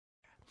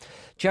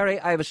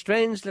Gerry, I have a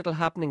strange little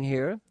happening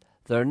here.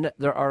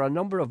 There are a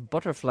number of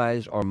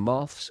butterflies or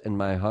moths in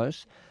my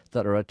house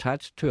that are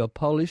attached to a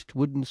polished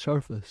wooden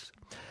surface.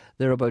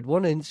 They're about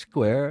 1 inch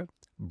square,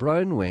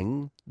 brown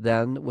wing,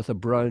 then with a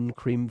brown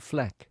cream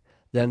fleck,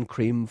 then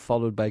cream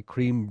followed by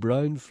cream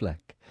brown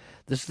fleck.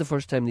 This is the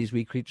first time these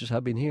wee creatures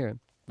have been here,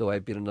 though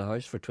I've been in the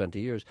house for 20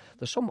 years.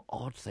 There's some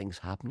odd things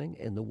happening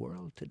in the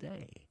world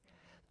today.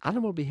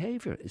 Animal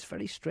behaviour is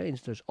very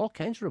strange. There's all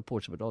kinds of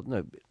reports about all.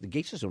 Now, the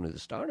geese is only the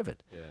start of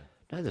it. Yeah.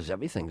 Now there's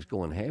everything's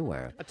going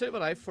haywire. I tell you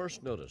what I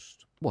first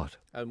noticed. What?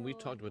 And we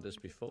talked about this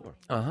before.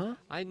 Uh-huh.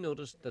 I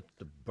noticed that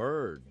the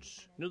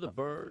birds, you know the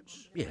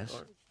birds?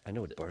 Yes. I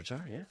know what birds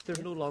are, yeah.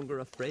 They're no longer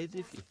afraid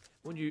of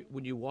you.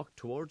 When you walk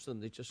towards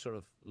them, they just sort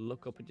of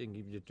look up at you and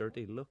give you a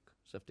dirty look,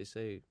 as if they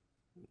say,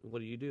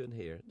 "What are you doing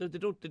here?" No, they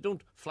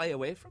don't fly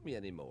away from you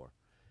anymore.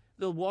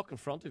 They'll walk in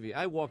front of you.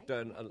 I walk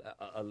down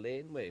a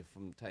laneway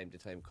from time to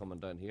time coming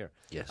down here.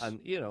 Yes. And,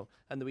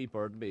 and the wee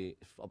bird would be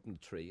up in the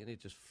tree and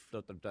he'd just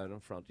flutter down in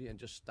front of you and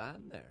just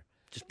stand there.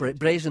 Just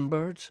brazen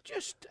birds?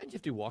 And you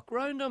have to walk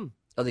around them.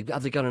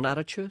 Have they got an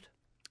attitude?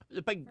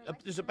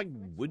 There's a big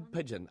wood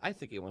pigeon. I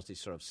think he wants to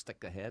sort of stick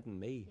the head in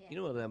me. You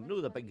know them?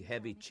 The big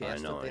heavy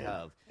chest that they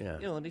have. Yeah.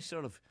 And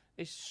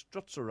he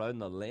struts around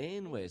the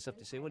laneway as if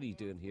to say, "What are you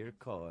doing here,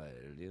 Kyle?"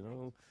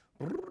 Brrr,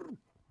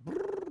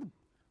 brrr.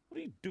 What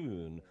are you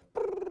doing?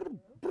 Brrr,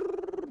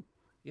 brrr.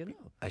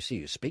 I see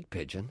you speak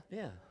pigeon.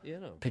 Yeah,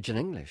 Pigeon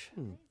English.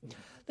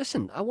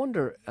 Listen, I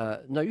wonder,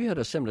 now you had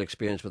a similar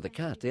experience with the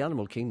cat. The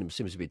animal kingdom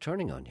seems to be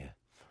turning on you.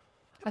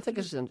 I think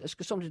it's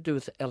got something to do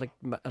with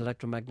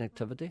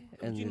electromagnetivity.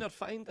 Did you not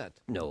find that?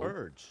 No.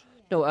 Birds?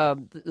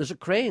 No, there's a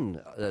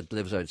crane that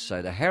lives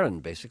outside, a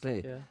heron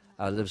basically, Yeah.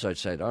 lives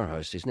outside our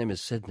house. His name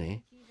is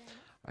Sydney.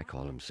 I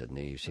call him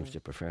Sydney. He seems to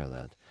prefer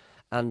that.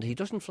 And he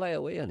doesn't fly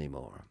away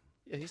anymore.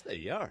 Yeah, there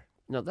you are.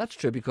 No, that's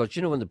true, because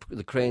when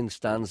the crane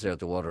stands there at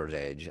the water's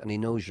edge and he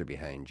knows you're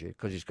behind you,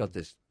 because he's got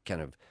this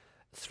kind of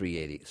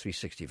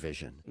 360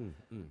 vision.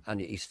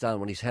 And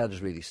when his head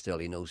is really still,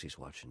 he knows he's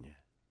watching you.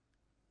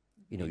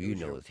 You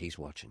know that he's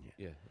watching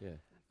you. Yeah.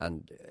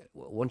 And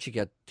once you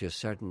get to a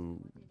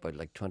certain, about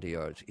like 20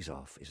 yards, he's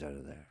off. He's out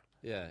of there.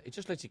 Yeah, it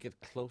just lets you get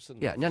close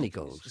enough. Yeah, and then he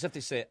goes. As if they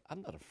say,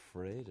 "I'm not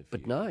afraid of you."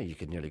 But now you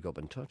can nearly go up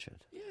and touch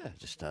it. Yeah. It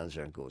just stands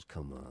there and goes,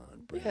 "Come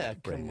on, bring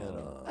come it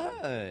on.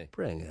 on. Aye.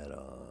 Bring it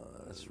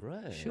on. That's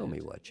right. Show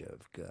me what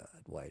you've got,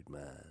 white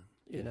man."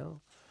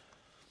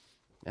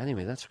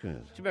 Anyway, that's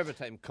good. Do you remember the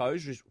time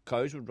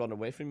cows would run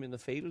away from you in the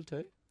field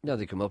too? Now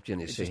they come up to you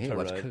and they say, just "Hey, turn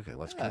what's around. cooking?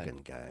 What's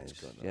cooking, guys?"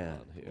 What's going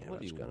on here?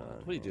 What what's going on?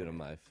 What are you doing in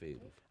my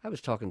field? I was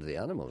talking to the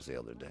animals the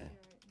other day.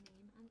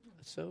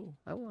 So?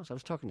 I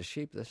was talking to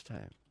sheep this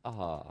time.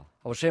 Aha.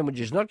 I was saying, would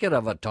you not get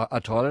a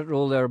toilet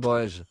roll there,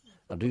 boys,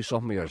 and do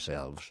something with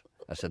yourselves?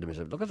 I said to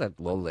myself, look at that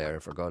wool there,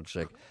 for God's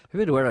sake. Who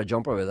would wear a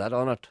jumper with that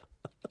on it?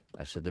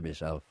 I said to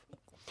myself.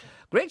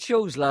 Great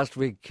shows last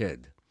week,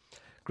 kid.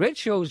 Great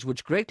shows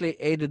which greatly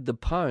aided the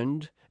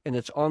pound in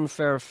its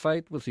unfair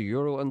fight with the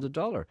euro and the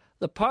dollar.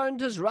 The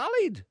pound has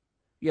rallied,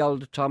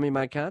 yelled Tommy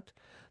my cat.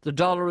 The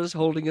dollar is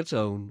holding its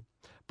own.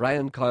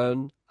 Brian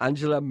Cowen,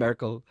 Angela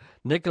Merkel,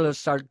 Nicolas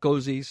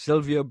Sarkozy,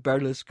 Silvio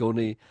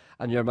Berlusconi,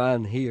 and your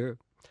man here.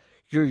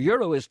 Your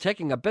euro is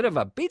taking a bit of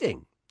a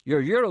beating.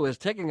 Your euro is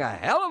taking a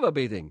hell of a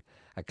beating.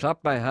 I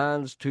clapped my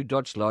hands, 2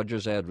 Dutch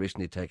lodgers I had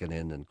recently taken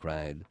in, and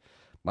cried,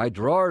 my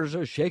drawers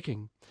are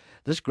shaking.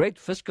 This great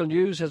fiscal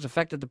news has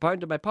affected the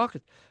pound in my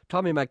pocket.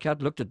 Tommy my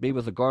cat looked at me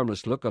with a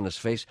gormless look on his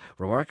face,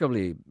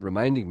 remarkably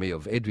reminding me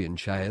of Adrian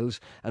Childs,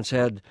 and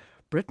said,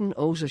 Britain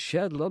owes a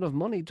shed load of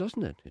money,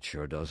 doesn't it? It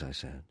sure does, I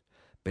said.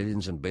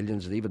 Billions and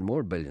billions and even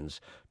more billions.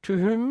 To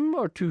whom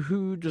or to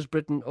who does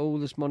Britain owe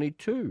this money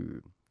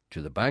to?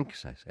 To the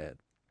banks, I said.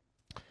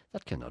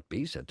 That cannot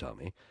be, said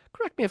Tommy.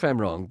 Correct me if I'm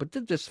wrong, but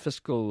did this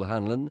fiscal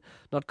handling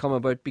not come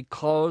about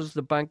because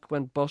the bank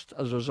went bust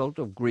as a result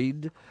of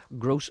greed,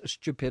 gross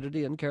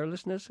stupidity and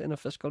carelessness in a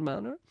fiscal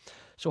manner?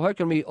 So how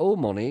can we owe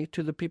money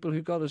to the people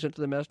who got us into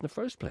the mess in the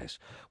first place?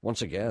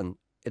 Once again,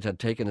 it had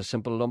taken a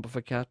simple lump of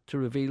a cat to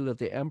reveal that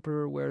the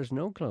emperor wears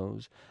no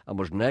clothes and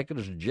was naked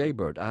as a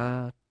jaybird.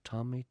 Ah,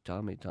 Tommy,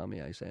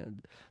 I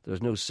said.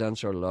 There's no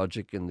sense or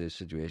logic in the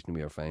situation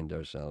we are find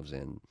ourselves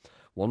in.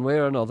 One way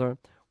or another,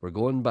 we're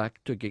going back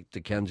to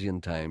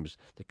Dickensian times.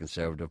 The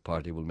Conservative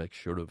Party will make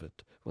sure of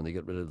it when they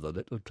get rid of the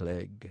little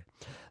Clegg.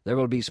 There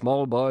will be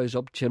small boys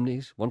up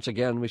chimneys. Once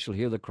again we shall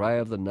hear the cry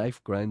of the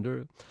knife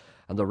grinder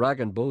and the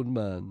rag and bone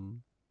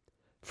man.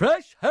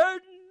 Fresh hen!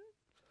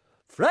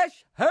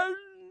 Fresh hen!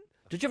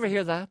 Did you ever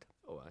hear that?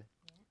 Oh,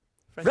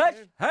 aye. Fresh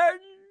hen!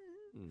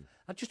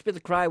 That used to be the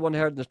cry one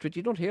heard in the street.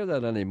 You don't hear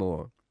that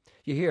anymore.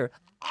 You hear,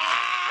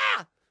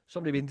 ah!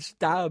 Somebody being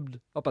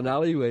stabbed up an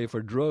alleyway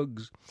for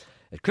drugs.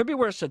 It could be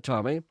worse, said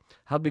Tommy.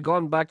 Had we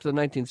gone back to the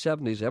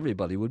 1970s,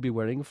 everybody would be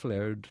wearing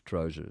flared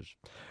trousers.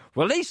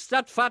 Release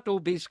that fat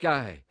obese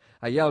guy!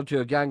 I yelled to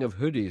a gang of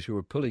hoodies who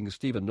were pulling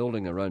Stephen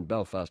Nolan around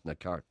Belfast in a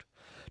cart.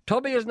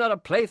 Tommy is not a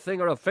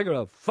plaything or a figure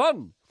of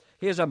fun.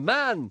 He is a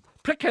man.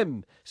 Prick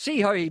him. See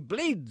how he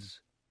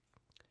bleeds.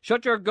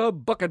 Shut your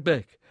gob, bucket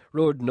bick.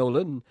 roared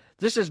Nolan.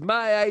 "This is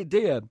my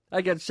idea.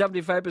 I get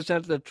 75%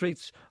 of the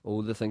treats.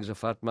 Oh, the things a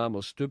fat man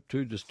will stoop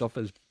to stuff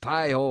his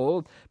pie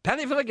hole.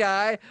 Penny for the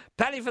guy,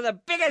 penny for the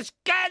biggest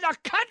guy in the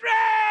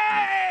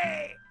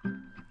country!"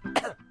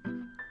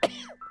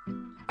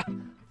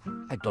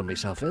 I'd done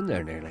myself in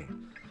there nearly.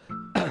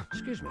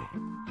 Excuse me.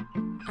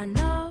 I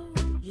know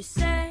you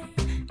say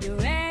you're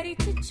ready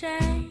to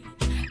change,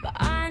 but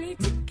I need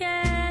to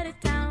get it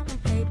down on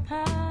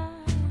paper.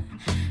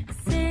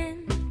 It's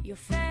in your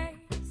face.